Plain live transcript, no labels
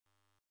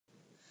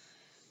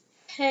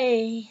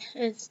Hey,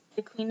 it's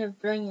the Queen of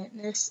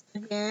Brilliantness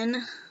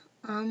again.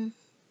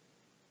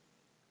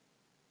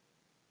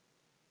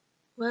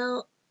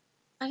 Well,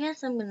 I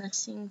guess I'm gonna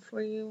sing for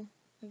you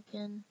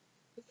again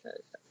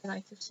because I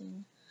like to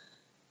sing.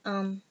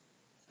 I'm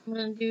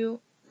gonna do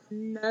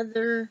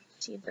another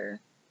seether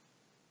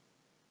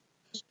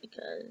just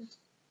because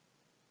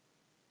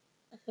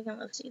I think I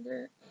love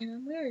seether and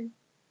I'm weird.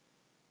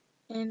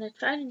 And I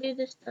tried to do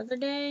this the other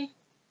day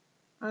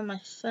on my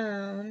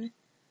phone,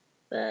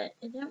 but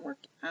it didn't work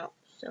out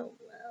so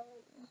well.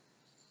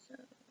 So,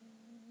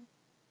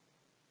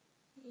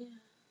 yeah.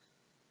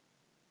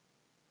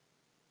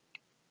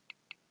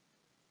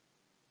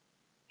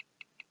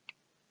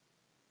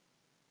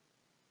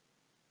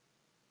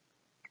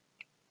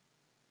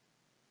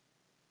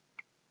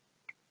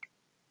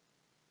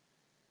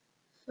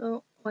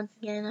 So, once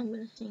again, I'm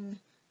gonna sing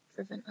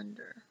Driven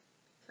Under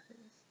because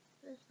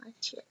that's my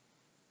shit.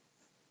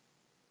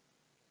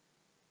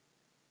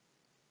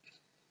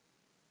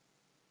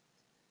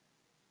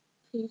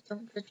 Please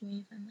don't judge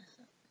me if I mess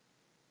up.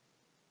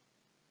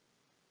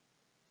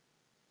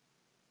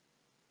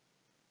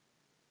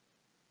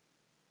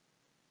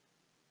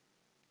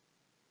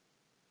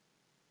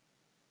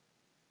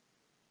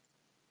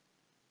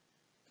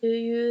 Do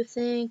you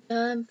think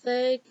I'm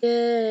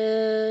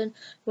faking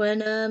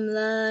when I'm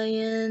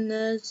lying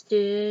next to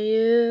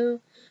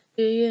you?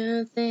 Do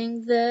you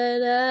think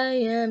that I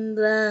am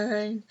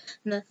blind?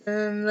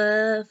 Nothing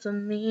left for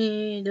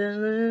me to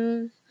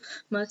lose.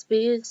 Must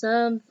be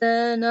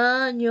something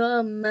on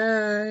your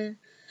mind.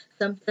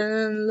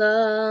 Something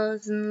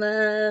lost and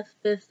left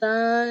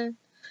behind.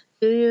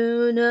 Do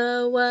you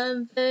know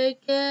I'm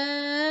faking?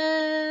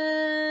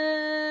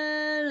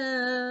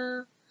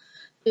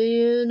 Do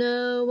you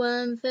know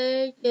I'm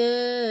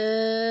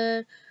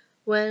faking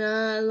when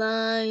I'm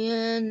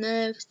lying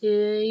next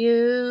to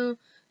you?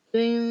 Do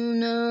you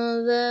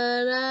know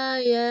that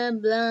I am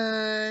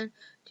blind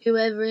to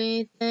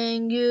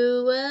everything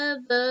you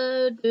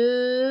ever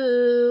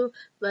do?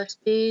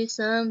 Must be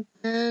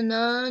something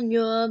on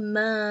your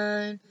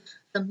mind,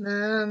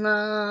 something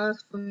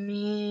lost for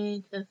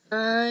me to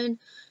find.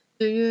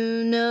 Do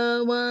you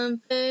know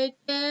I'm faking?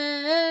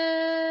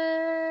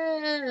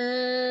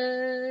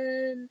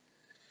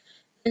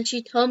 And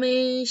she told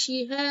me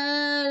she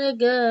had a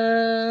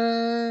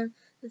gun.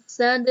 It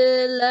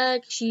sounded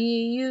like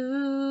she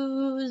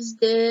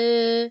used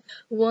it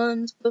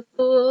once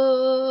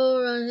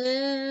before on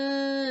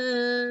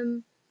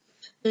him.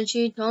 And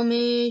she told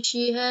me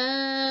she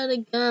had a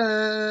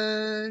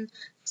gun.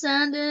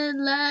 Sounded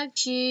like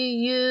she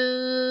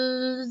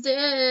used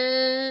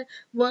it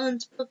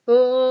once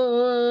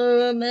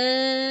before a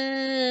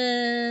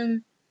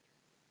man.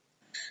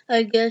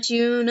 I guess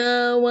you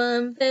know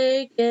I'm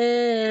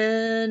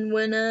faking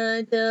when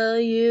I tell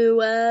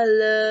you I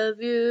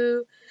love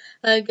you.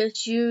 I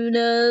guess you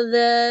know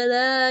that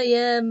I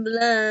am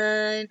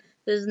blind.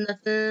 There's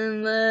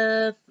nothing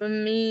left for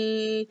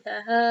me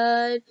to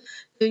hide.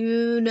 Do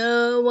you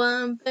know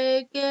I'm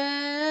faking?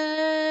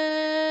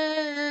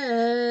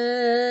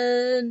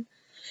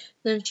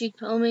 Then she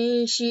told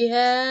me she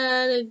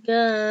had a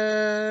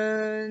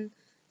gun.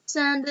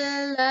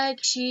 Sounded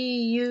like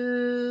she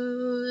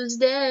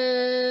used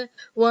it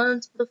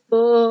once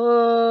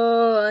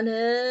before on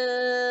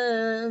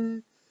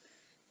him.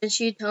 And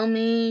she told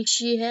me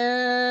she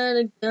had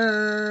a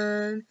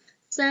gun.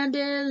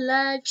 Sounded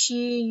like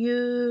she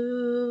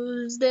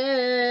used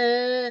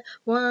it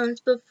once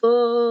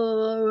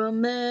before a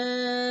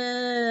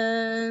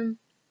man.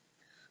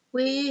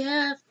 We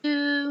have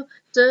to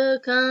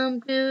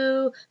succumb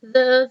to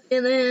the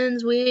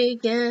feelings we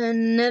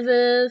can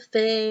never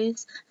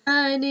face.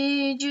 I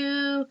need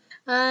you,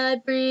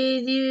 I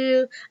breathe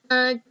you,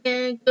 I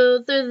can't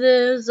go through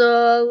this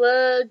all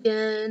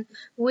again.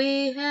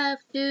 We have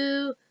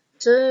to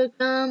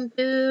succumb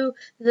to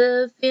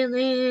the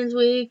feelings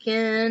we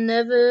can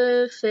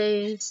never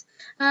face.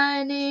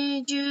 I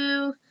need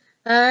you,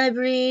 I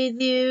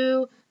breathe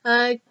you,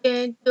 I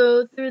can't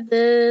go through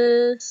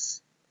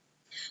this.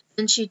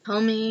 Then she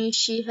told me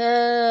she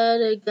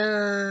had a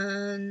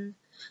gun.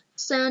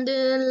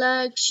 Sounded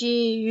like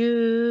she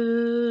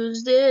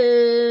used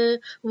it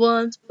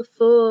once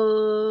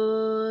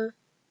before.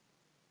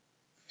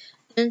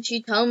 Then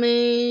she told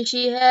me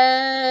she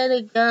had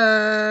a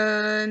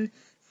gun.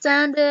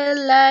 Sounded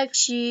like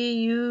she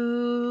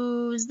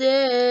used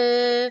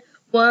it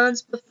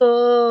once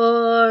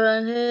before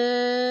on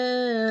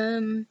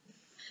him.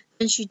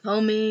 Then she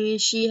told me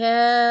she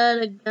had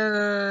a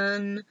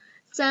gun.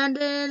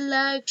 Sounded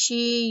like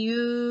she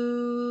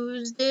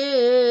used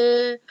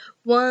it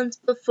once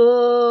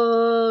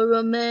before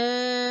a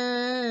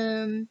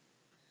man.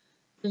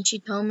 Then she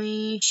told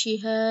me she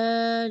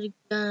had a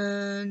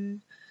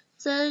gun.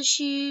 Says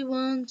she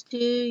wants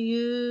to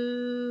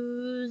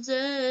use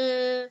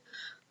it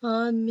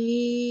on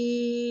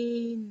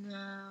me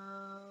now.